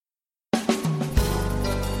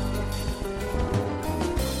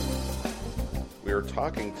We are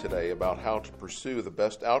talking today about how to pursue the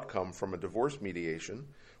best outcome from a divorce mediation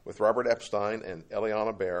with Robert Epstein and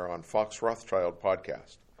Eliana Baer on Fox Rothschild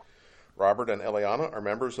podcast. Robert and Eliana are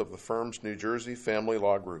members of the firm's New Jersey Family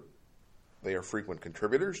Law Group. They are frequent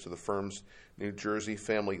contributors to the firm's New Jersey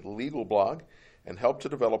Family Legal blog and help to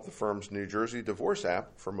develop the firm's New Jersey Divorce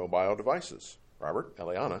app for mobile devices. Robert,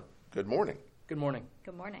 Eliana, good morning. Good morning.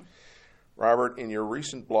 Good morning. Robert, in your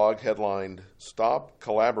recent blog headlined, Stop,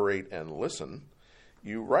 Collaborate, and Listen,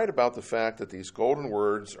 you write about the fact that these golden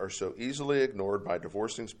words are so easily ignored by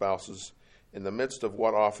divorcing spouses in the midst of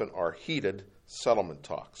what often are heated settlement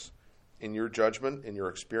talks. In your judgment, in your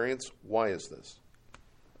experience, why is this?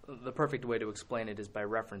 The perfect way to explain it is by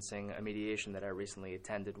referencing a mediation that I recently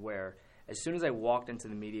attended where, as soon as I walked into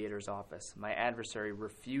the mediator's office, my adversary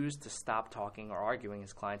refused to stop talking or arguing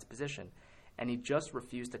his client's position, and he just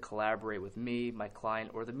refused to collaborate with me, my client,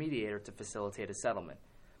 or the mediator to facilitate a settlement.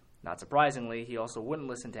 Not surprisingly, he also wouldn't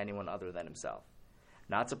listen to anyone other than himself.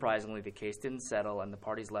 Not surprisingly, the case didn't settle and the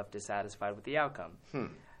parties left dissatisfied with the outcome.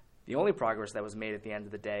 The only progress that was made at the end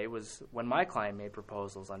of the day was when my client made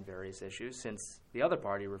proposals on various issues, since the other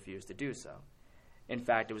party refused to do so. In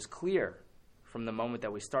fact, it was clear from the moment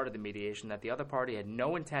that we started the mediation that the other party had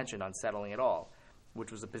no intention on settling at all,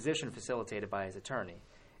 which was a position facilitated by his attorney,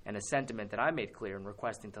 and a sentiment that I made clear in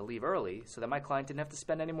requesting to leave early so that my client didn't have to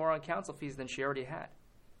spend any more on counsel fees than she already had.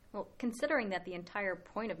 Well, considering that the entire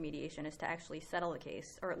point of mediation is to actually settle the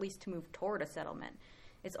case, or at least to move toward a settlement,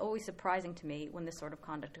 it's always surprising to me when this sort of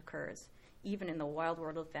conduct occurs, even in the wild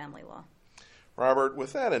world of family law. Robert,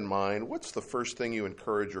 with that in mind, what's the first thing you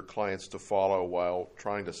encourage your clients to follow while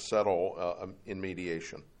trying to settle in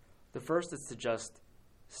mediation? The first is to just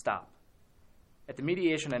stop. At the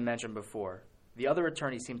mediation I mentioned before, the other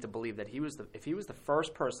attorney seemed to believe that if he was the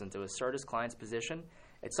first person to assert his client's position,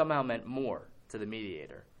 it somehow meant more to the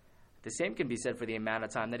mediator. The same can be said for the amount of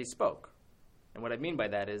time that he spoke. And what I mean by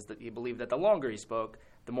that is that he believed that the longer he spoke,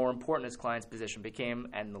 the more important his client's position became,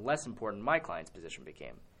 and the less important my client's position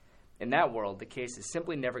became. In that world, the case is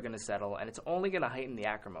simply never going to settle, and it's only going to heighten the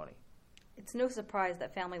acrimony. It's no surprise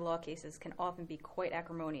that family law cases can often be quite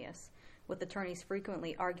acrimonious, with attorneys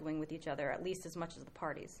frequently arguing with each other at least as much as the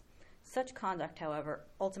parties. Such conduct, however,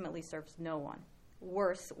 ultimately serves no one.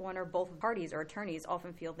 Worse, one or both parties or attorneys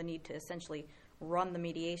often feel the need to essentially run the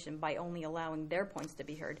mediation by only allowing their points to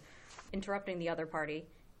be heard, interrupting the other party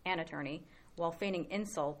and attorney, while feigning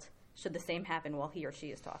insult should the same happen while he or she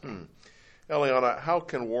is talking. Eliana, how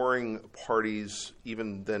can warring parties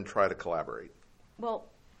even then try to collaborate? Well,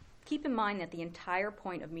 keep in mind that the entire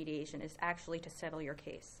point of mediation is actually to settle your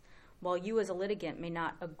case. While you as a litigant may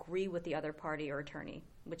not agree with the other party or attorney,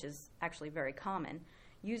 which is actually very common,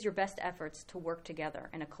 use your best efforts to work together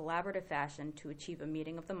in a collaborative fashion to achieve a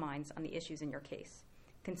meeting of the minds on the issues in your case.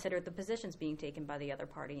 Consider the positions being taken by the other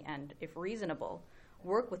party and, if reasonable,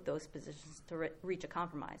 work with those positions to reach a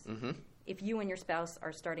compromise. If you and your spouse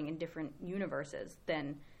are starting in different universes,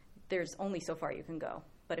 then there's only so far you can go.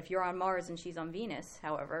 But if you're on Mars and she's on Venus,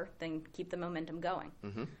 however, then keep the momentum going.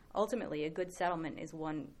 Ultimately, a good settlement is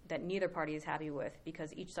one that neither party is happy with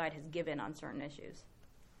because each side has given on certain issues.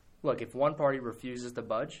 Look, if one party refuses to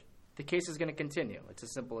budge, the case is going to continue. It's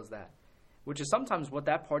as simple as that, which is sometimes what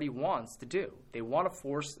that party wants to do. They want to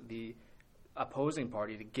force the opposing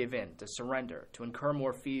party to give in, to surrender, to incur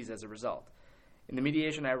more fees as a result. In the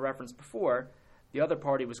mediation I referenced before, the other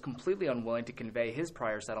party was completely unwilling to convey his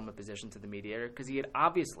prior settlement position to the mediator because he had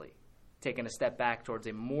obviously taken a step back towards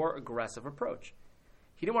a more aggressive approach.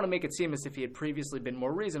 He didn't want to make it seem as if he had previously been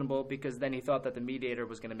more reasonable because then he thought that the mediator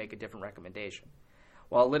was going to make a different recommendation.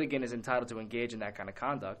 While a litigant is entitled to engage in that kind of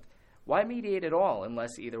conduct, why mediate at all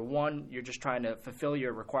unless either one, you're just trying to fulfill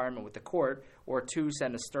your requirement with the court, or two,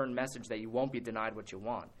 send a stern message that you won't be denied what you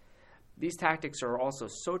want? These tactics are also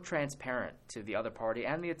so transparent to the other party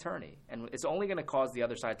and the attorney, and it's only going to cause the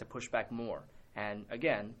other side to push back more. And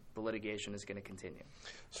again, the litigation is going to continue.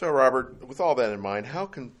 So, Robert, with all that in mind, how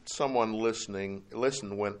can someone listen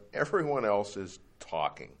when everyone else is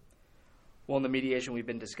talking? Well, in the mediation we've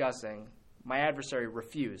been discussing, my adversary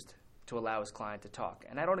refused to allow his client to talk,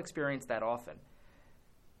 and I don't experience that often.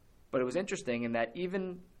 But it was interesting in that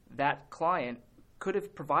even that client could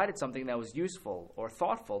have provided something that was useful or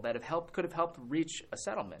thoughtful that could have helped reach a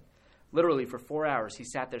settlement. Literally, for 4 hours, he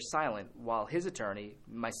sat there silent while his attorney,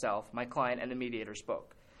 myself, my client, and the mediator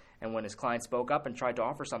spoke. And when his client spoke up and tried to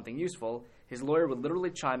offer something useful, his lawyer would literally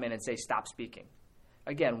chime in and say, "Stop speaking."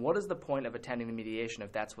 Again, what is the point of attending the mediation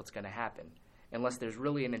if that's what's going to happen, unless there's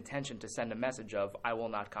really an intention to send a message of, "I will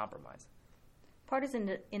not compromise"? Parties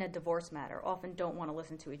in a divorce matter often don't want to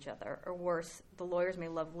listen to each other, or worse, the lawyers may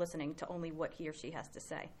love listening to only what he or she has to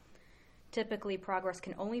say. Typically, progress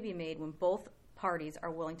can only be made when both parties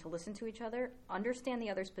are willing to listen to each other, understand the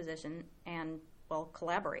other's position, and, well,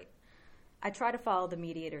 collaborate. I try to follow the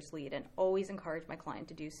mediator's lead and always encourage my client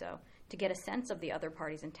to do so, to get a sense of the other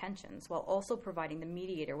party's intentions, while also providing the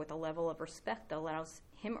mediator with a level of respect that allows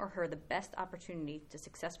him or her the best opportunity to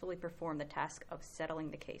successfully perform the task of settling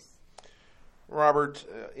the case. Robert,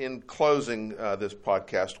 in closing this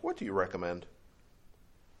podcast, what do you recommend?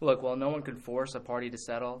 Look, while no one can force a party to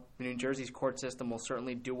settle, the New Jersey's court system will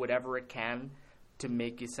certainly do whatever it can to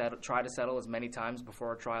make you try to settle as many times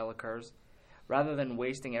before a trial occurs. Rather than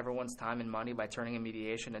wasting everyone's time and money by turning a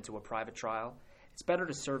mediation into a private trial, it's better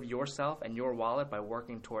to serve yourself and your wallet by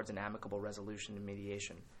working towards an amicable resolution in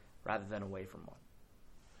mediation, rather than away from one.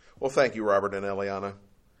 Well, thank you, Robert and Eliana.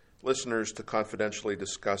 Listeners, to confidentially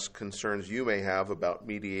discuss concerns you may have about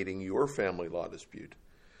mediating your family law dispute,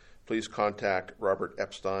 please contact Robert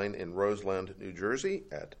Epstein in Roseland, New Jersey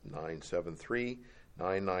at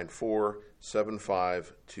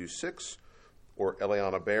 973-994-7526 or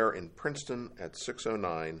Eliana Baer in Princeton at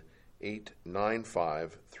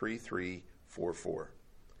 609-895-3344.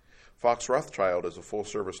 Fox Rothschild is a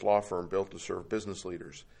full-service law firm built to serve business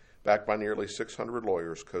leaders, backed by nearly 600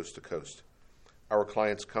 lawyers coast to coast. Our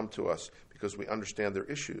clients come to us because we understand their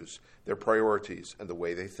issues, their priorities, and the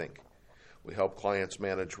way they think. We help clients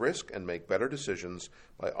manage risk and make better decisions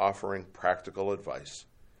by offering practical advice.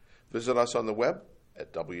 Visit us on the web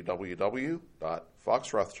at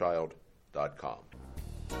www.foxrothschild.com.